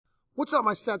What's up,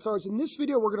 my StatsRs? In this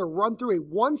video, we're going to run through a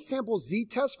one-sample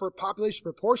z-test for population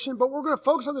proportion, but we're going to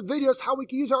focus on the videos how we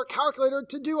can use our calculator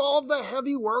to do all of the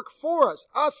heavy work for us,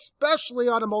 especially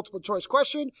on a multiple-choice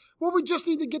question where we just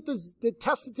need to get the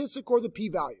test statistic or the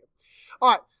p-value. All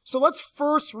right, so let's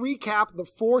first recap the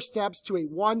 4 steps to a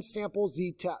one-sample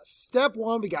z-test. Step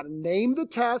 1, we got to name the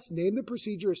test, name the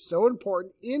procedure is so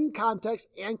important in context,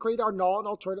 and create our null and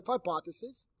alternative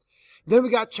hypothesis. Then we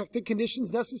got to check the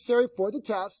conditions necessary for the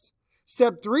test.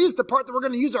 Step 3 is the part that we're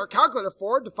going to use our calculator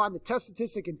for to find the test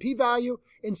statistic and p-value.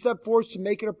 And step 4 is to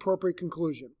make an appropriate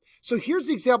conclusion. So here's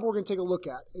the example we're going to take a look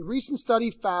at. A recent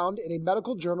study found in a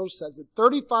medical journal says that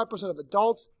 35% of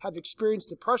adults have experienced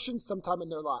depression sometime in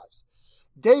their lives.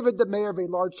 David, the mayor of a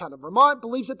large town of Vermont,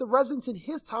 believes that the residents in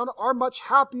his town are much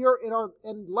happier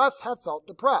and less have felt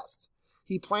depressed.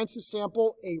 He plans to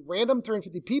sample a random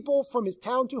 350 people from his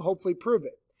town to hopefully prove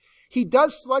it. He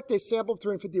does select a sample of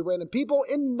 350 random people,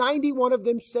 and 91 of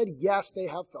them said yes, they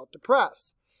have felt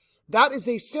depressed. That is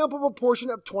a sample proportion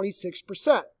of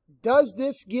 26%. Does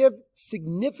this give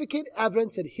significant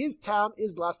evidence that his town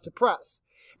is less depressed?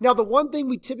 Now, the one thing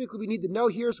we typically need to know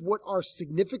here is what our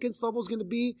significance level is going to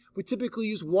be. We typically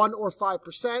use 1 or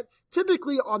 5%.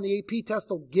 Typically, on the AP test,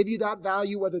 they'll give you that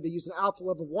value, whether they use an alpha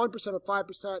level of 1% or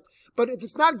 5%. But if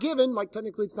it's not given, like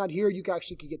technically it's not here, you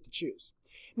actually can get to choose.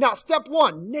 Now, step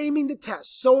 1, naming the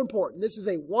test. So important. This is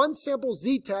a one-sample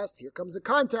z-test, here comes the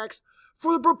context,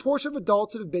 for the proportion of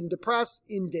adults that have been depressed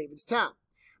in David's town.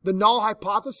 The null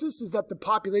hypothesis is that the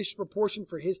population proportion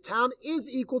for his town is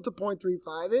equal to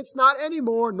 0.35. It's not any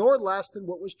more nor less than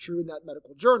what was true in that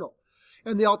medical journal.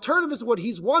 And the alternative is what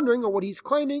he's wondering or what he's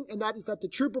claiming, and that is that the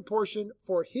true proportion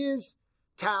for his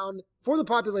town, for the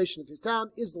population of his town,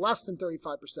 is less than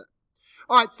 35%.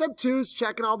 All right, step 2 is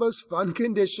checking all those fun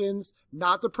conditions.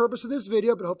 Not the purpose of this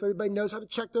video, but hopefully everybody knows how to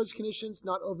check those conditions,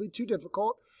 not overly too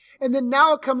difficult. And then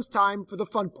now it comes time for the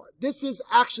fun part. This is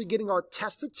actually getting our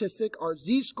test statistic, our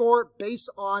z-score,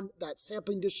 based on that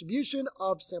sampling distribution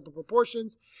of sample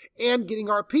proportions, and getting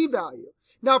our p-value.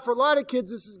 Now, for a lot of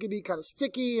kids, this is going to be kind of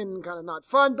sticky and kind of not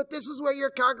fun, but this is where your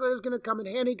calculator is going to come in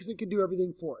handy because it can do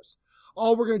everything for us.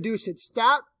 All we're going to do is hit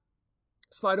stat,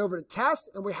 slide over to test,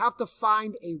 and we have to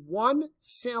find a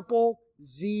one-sample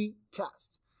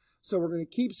z-test. So we're going to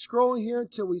keep scrolling here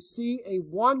until we see a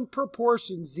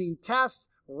one-proportion z-test.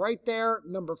 Right there,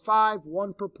 number 5,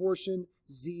 one-proportion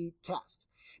z-test.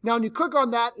 Now, when you click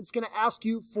on that, it's going to ask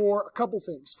you for a couple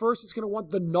things. First, it's going to want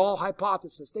the null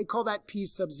hypothesis. They call that p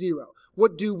sub 0.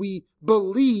 What do we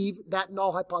believe that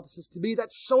null hypothesis to be?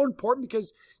 That's so important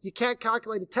because you can't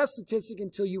calculate a test statistic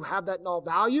until you have that null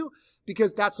value,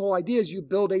 because that's the whole idea is you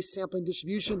build a sampling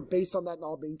distribution based on that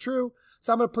null being true.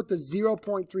 So I'm going to put the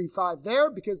 0.35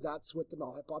 there because that's what the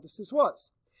null hypothesis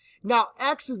was. Now,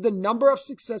 X is the number of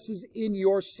successes in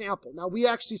your sample. Now, we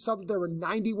actually saw that there were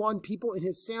 91 people in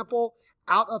his sample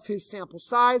out of his sample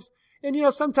size. And, you know,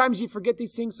 sometimes you forget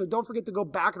these things, so don't forget to go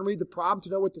back and read the problem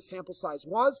to know what the sample size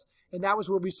was. And that was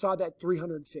where we saw that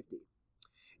 350.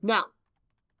 Now,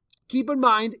 keep in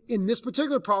mind, in this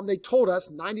particular problem, they told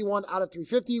us 91 out of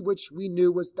 350, which we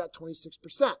knew was that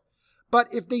 26%.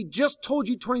 But if they just told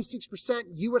you 26%,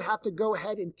 you would have to go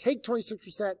ahead and take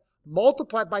 26%,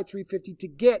 multiply by 350 to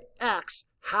get X,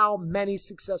 how many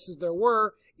successes there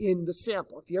were in the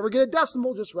sample. If you ever get a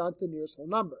decimal, just round to the nearest whole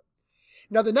number.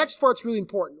 Now, the next part's really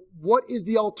important. What is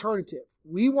the alternative?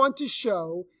 We want to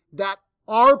show that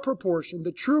our proportion,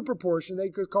 the true proportion, they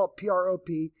could call it PROP,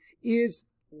 is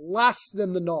less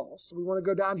than the null. So we want to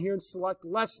go down here and select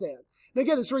less than. And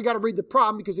again, this is where you got to read the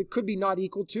problem because it could be not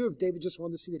equal to if David just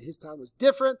wanted to see that his town was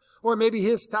different, or maybe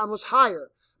his town was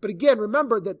higher. But again,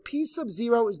 remember that p sub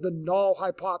 0 is the null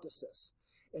hypothesis.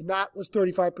 And that was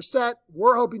 35%.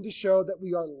 We're hoping to show that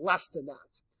we are less than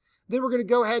that. Then we're going to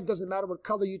go ahead, doesn't matter what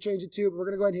color you change it to, but we're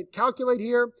going to go ahead and hit calculate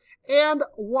here. And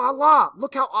voila,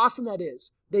 look how awesome that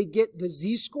is. They get the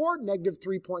z-score, negative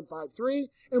 3.53,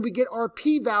 and we get our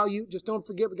p-value. Just don't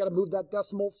forget, we got to move that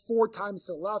decimal 4 times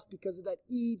to the left because of that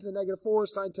e to the negative 4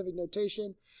 scientific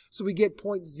notation. So we get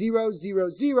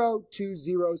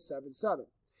 0.0002077.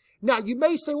 Now, you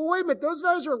may say, well, wait a minute, those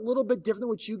values are a little bit different than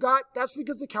what you got. That's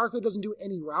because the calculator doesn't do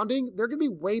any rounding. They're going to be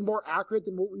way more accurate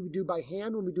than what we would do by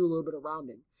hand when we do a little bit of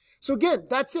rounding. So again,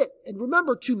 that's it. And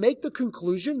remember, to make the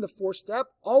conclusion, the 4th step,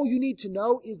 all you need to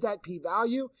know is that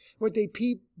p-value. With a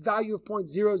p-value of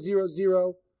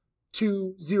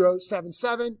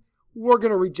 0.0002077, we're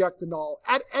going to reject the null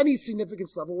at any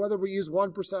significance level, whether we use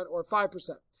 1% or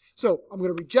 5%. So I'm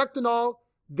going to reject the null.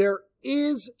 There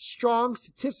is strong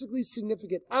statistically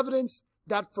significant evidence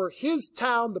that for his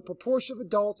town, the proportion of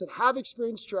adults that have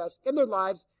experienced stress in their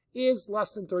lives is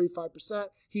less than 35%.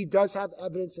 He does have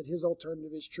evidence that his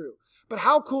alternative is true. But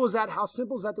how cool is that? How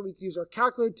simple is that we can use our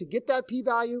calculator to get that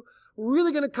p-value?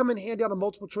 Really going to come in handy on a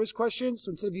multiple choice question.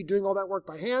 So instead of you doing all that work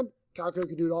by hand, calculator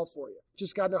can do it all for you.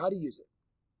 Just got to know how to use it.